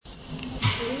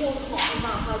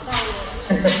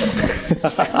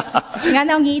งั้น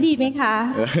เอางี้ดีไหมคะ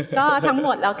ก็ทั้งหม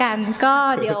ดแล้วกันก็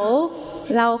เดี๋ยว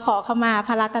เราขอเข้ามาพ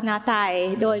ระรัตนตรัย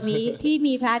โดยที่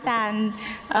มีพระอาจารย์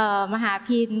มหา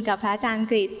พินกับพระอาจารย์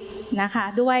กฤษนะคะ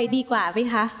ด้วยดีกว่าไหม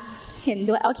คะเห็น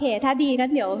ด้วยโอเคถ้าดีงั้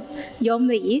นเดี๋ยวโยม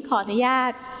หลีขออนุญา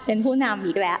ตเป็นผู้นำ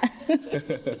อีกแล้ว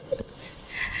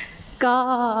ก็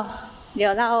เดี๋ย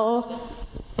วเรา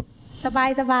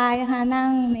สบายๆค่ะนั่ง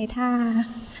ในท่า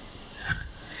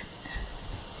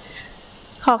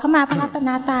ขอเข้ามาพระรัตน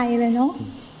ตรัยเลยเนาะ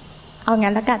เอางั้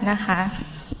นแล้วกันนะคะ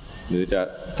หรือจะ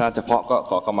ถ้าเฉพาะก็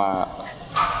ขอเข้ามา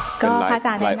เป็น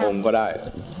หลายองค์ก็ได้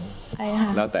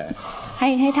แล้วแต่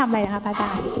ให้ทำอะไรนะคะพระอาจา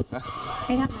รย์ใ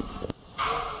ห้ทำ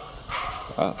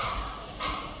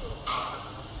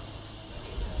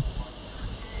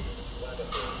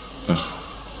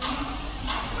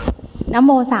นะโ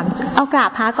มสามเอากรา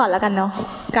บพระก่อนแล้วกันเนาะ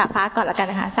กราบพระก่อนแล้วกัน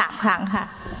นะคะ3 ครั้งค่ะ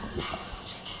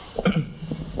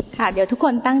ค่ะเดี๋ยวทุกค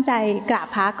นตั้งใจกราบ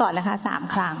พระก่อนนะคะ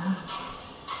3 ครั้ง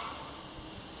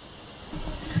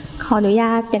ขออนุญ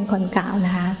าตเป็นคนกล่าวน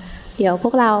ะคะเดี๋ยวพ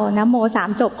วกเรานะโม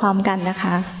3จบพร้อมกันนะค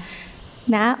ะ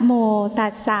นะโมตั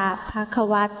สสะภะคะ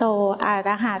วะโตอะร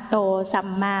ะหะโตสัม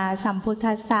มาสัมพุท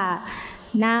ธัสสะ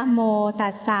นะโมตั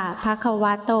สสะภะคะว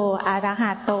ะโตอะระห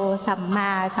ะโตสัมมา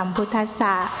สัมพุทธัสส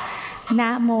ะนะ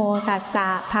โมตัสสะ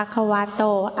ภะคะวะโต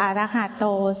อะระหะโต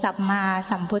สัมมา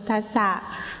สัมพุทธัสสะ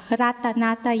รัตนะ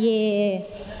ตะเย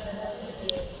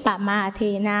ปะมาเท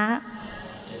นะ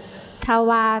ท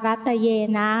วารัตเย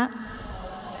นะ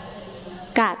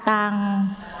กะตัง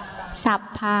สัพ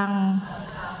พัง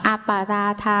อปารา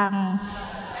ทัง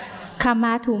ขม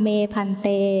าถุเมพันเต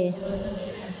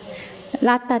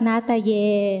รัตนะตะเย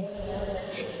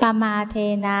ปะมาเท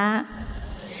นะ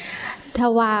ท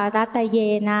วารัตเย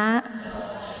นะ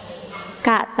ก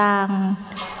ะตัง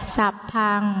สัพ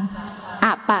พังอ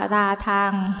ปาราทั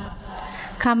ง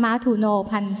ขมาถุโน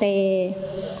พันเต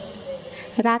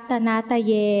รัตนะตะ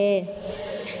เย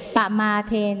ปะมา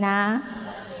เทนะ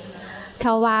ท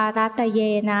วารัตเย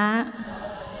นะ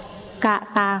กะ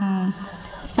ตัง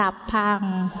สัพพัง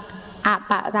อ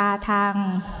ปาราทัง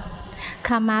ข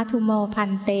มาถุโมพั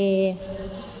นเต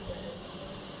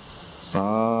สา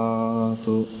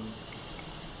ธุ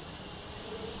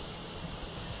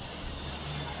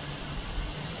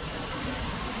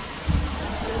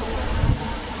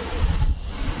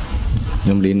โย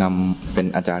มลีนำเป็น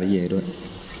อาจารย์เยด้วย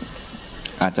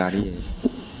อาจารย์เย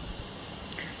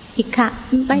อีกค่ะ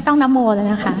ไม่ต้องนะโมเลย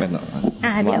นะคะ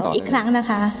เดี๋ยวอีกครั้งนะ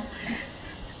คะ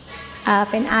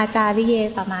เป็นอาจาริเย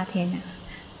ปมาเทนะ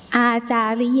อาจา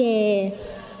ริเย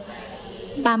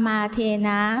ปมาเทน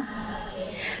ะ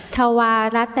ทวา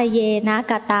รัตเยนะ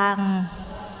กะตัง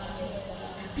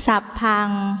สัพพัง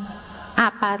อ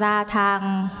ปาราทัง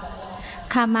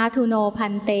ขมาถุโนพั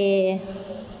นเต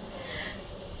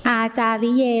อาจา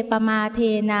ริเยปมาเท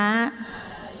นะ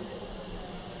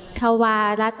ทวา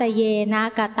รัตเยนะ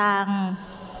กะตัง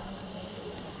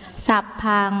สัพ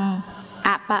พังอ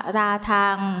ปาราทั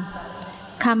ง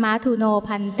ขมาถุโน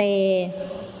พันเต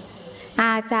อ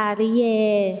าจาริเย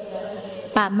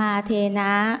ปมาเทน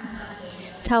ะ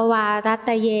ทวารัต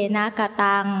เยนะกะ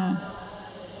ตัง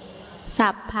สั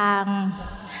พพัง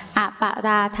อปาร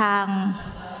าทัง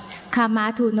ขมา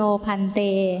ถุโนพันเต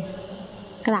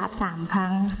กราบ3 ครั้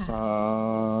งค่ะสา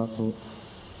ธุ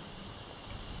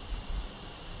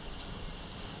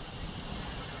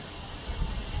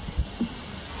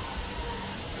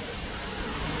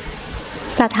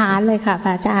สถานเลยค่ะพ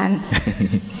ระอาจารย์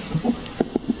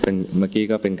เป็นเมื่อกี้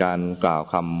ก็เป็นการกล่าว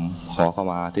คำขอเข้า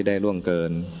มาที่ได้ล่วงเกิ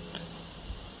น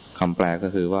คำแปลก็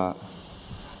คือว่า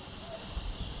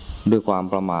ด้วยความ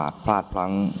ประมาทพลาดพลั้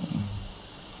ง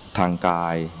ทางกา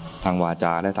ยทางวาจ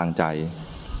าและทางใจ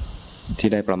ที่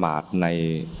ได้ประมาทใน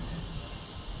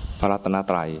พระรัตน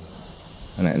ตรัย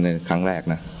ในครั้งแรก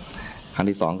นะครั้ง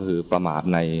ที่2ก็คือประมาท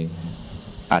ใน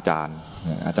อาจารย์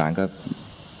ก็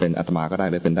เป็นอาตมาก็ได้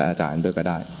หรือเป็นอาจารย์ด้วยก็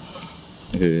ได้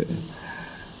คือ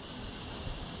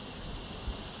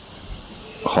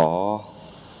ขอ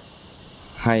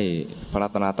ให้พระรั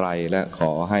ตนตรัยและข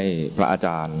อให้พระอาจ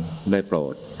ารย์ได้โปร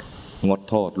ดงด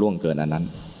โทษล่วงเกินอันนั้น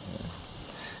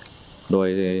โดย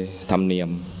ธรรมเนียม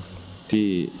ที่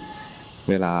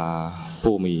เวลา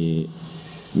ผู้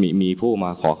มีผู้มา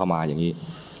ขอขมาอย่างนี้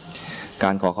กา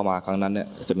รขอขมาครั้งนั้นเนี่ย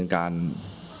จะเป็นการ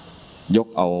ยก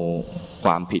เอาค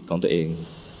วามผิดของตัวเอง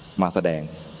มาแสดง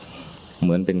เห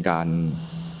มือนเป็นการ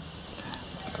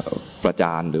ประจ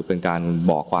านหรือเป็นการ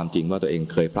บอกความจริงว่าตัวเอง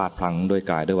เคยพลาดพลั้งด้วย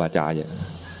กายด้วยวาจา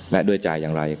และด้วยใจอย่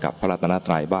างไรกับพระรัตนต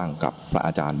รัยบ้างกับพระอ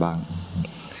าจารย์บ้าง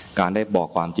การได้บอก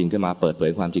ความจริงขึ้นมาเปิดเผ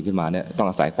ยความจริงขึ้นมาเนี่ยต้อง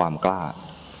อาศัยความกล้า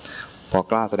พอ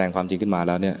กล้าแสดงความจริงขึ้นมาแ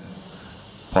ล้วเนี่ย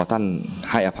พอท่าน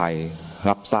ให้อภัย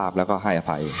รับทราบแล้วก็ให้อ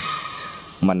ภัย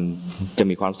มันจะ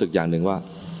มีความรู้สึกอย่างหนึ่งว่า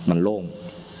มันโล่ง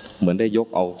เหมือนได้ยก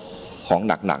เอาของ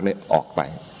หนักๆเนี่ยออกไป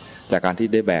จากการที่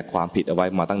ได้แบกความผิดเอาไว้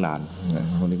มาตั้งนาน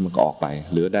พวกนี้มันก็ออกไป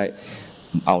หรือได้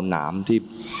เอาหนามที่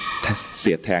เ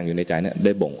สียดแทงอยู่ในใจเนี่ยไ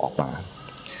ด้บ่งออกมา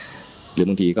หรือ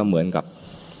บางทีก็เหมือนกับ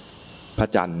พระ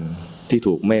จันทร์ที่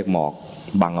ถูกเมฆหมอก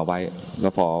บังเอาไว้แล้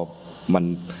วพอมัน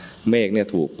เมฆเนี่ย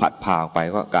ถูกพัดพาออกไป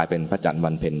ก็กลายเป็นพระจันทร์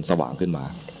วันเพ็ญสว่างขึ้นมา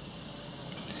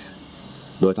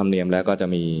โดยธรรมเนียมแล้วก็จะ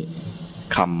มี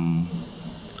ค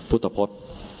ำพุทธพจน์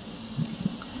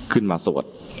ขึ้นมาสวด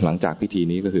หลังจากพิธี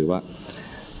นี้ก็คือว่า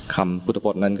คำพุทธพ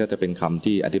จน์นั้นก็จะเป็นคำ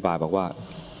ที่อธิบายบอกว่า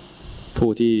ผู้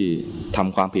ที่ท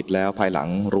ำความผิดแล้วภายหลัง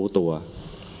รู้ตัว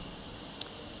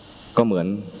ก็เหมือน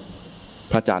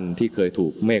พระจันทร์ที่เคยถู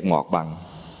กเมฆหมอกบัง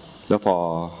แล้วพอ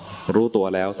รู้ตัว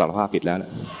แล้วสารภาพผิดแล้ว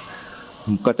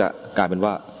ก็จะกลายเป็น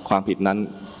ว่าความผิดนั้น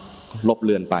ลบเ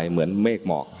ลือนไปเหมือนเมฆห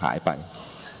มอกหายไป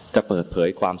จะเปิดเผย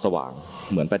ความสว่าง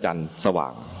เหมือนพระจันทร์สว่า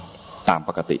งตามป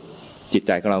กติจิตใ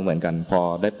จของเราเหมือนกันพอ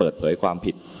ได้เปิดเผยความ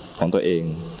ผิดของตัวเอง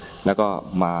แล้วก็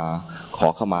มาขอ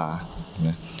ขมา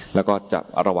แล้วก็จะ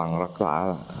ระวัง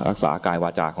รักษากายวา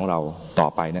จาของเราต่อ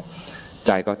ไปเนี่ยใ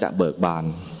จก็จะเบิกบาน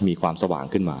มีความสว่าง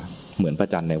ขึ้นมาเหมือนพระ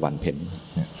จันทร์ในวันเพ็ญ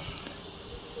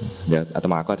เดี๋ยวอาต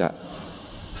มาก็จะ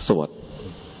สวด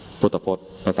พุทธพจน์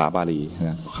ภาษาบาลี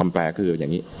คำแปลคืออย่า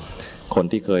งนี้คน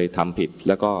ที่เคยทำผิดแ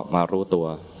ล้วก็มารู้ตัว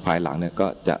ภายหลังเนี่ยก็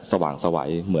จะสว่างไสว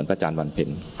เหมือนพระจันทร์วันเพ็ญ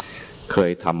เค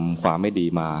ยทำความไม่ดี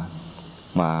ม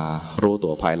ารู้ตั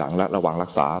วภายหลังและระวังรั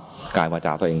กษากายวาจ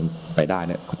าตัวเองไปได้เ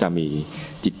นี่ยก็จะมี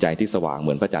จิตใจที่สว่างเห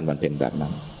มือนพระจันทร์วันเพ็ญแบบนั้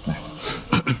นนะ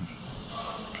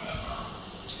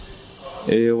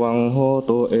เอวังโห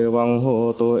ตุเอวังโห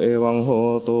ตุเอวังโห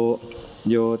ตุ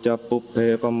โยจะปุพเพ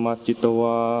ปมัจจิตว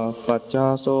าปัจจา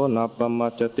โสนัปปมั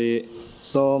จจติ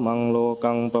โสมังโล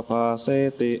กังปภาเส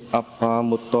ติอัปปา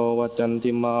มุตโตวจัน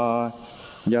ติมา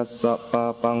ยัสสะปา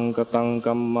ปังกตัง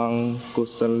กัมมังกุ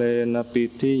สเลนะปิ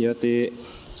ทิยติ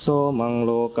โสมังโล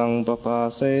กังปภา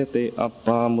เสติอัปป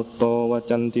ามุตโตว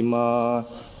จันติมา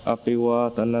อภิวา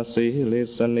ทนาสีลิ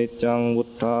สนิจังวุ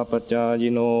ฒาปจาย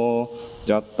โน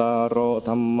จัตตารโอ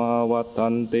ธัมมาวัฏั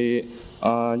นติอ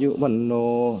ายุวันโน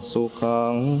สุขั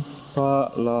งภะ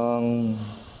ลัง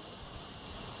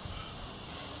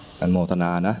อนุโมทน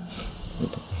านะ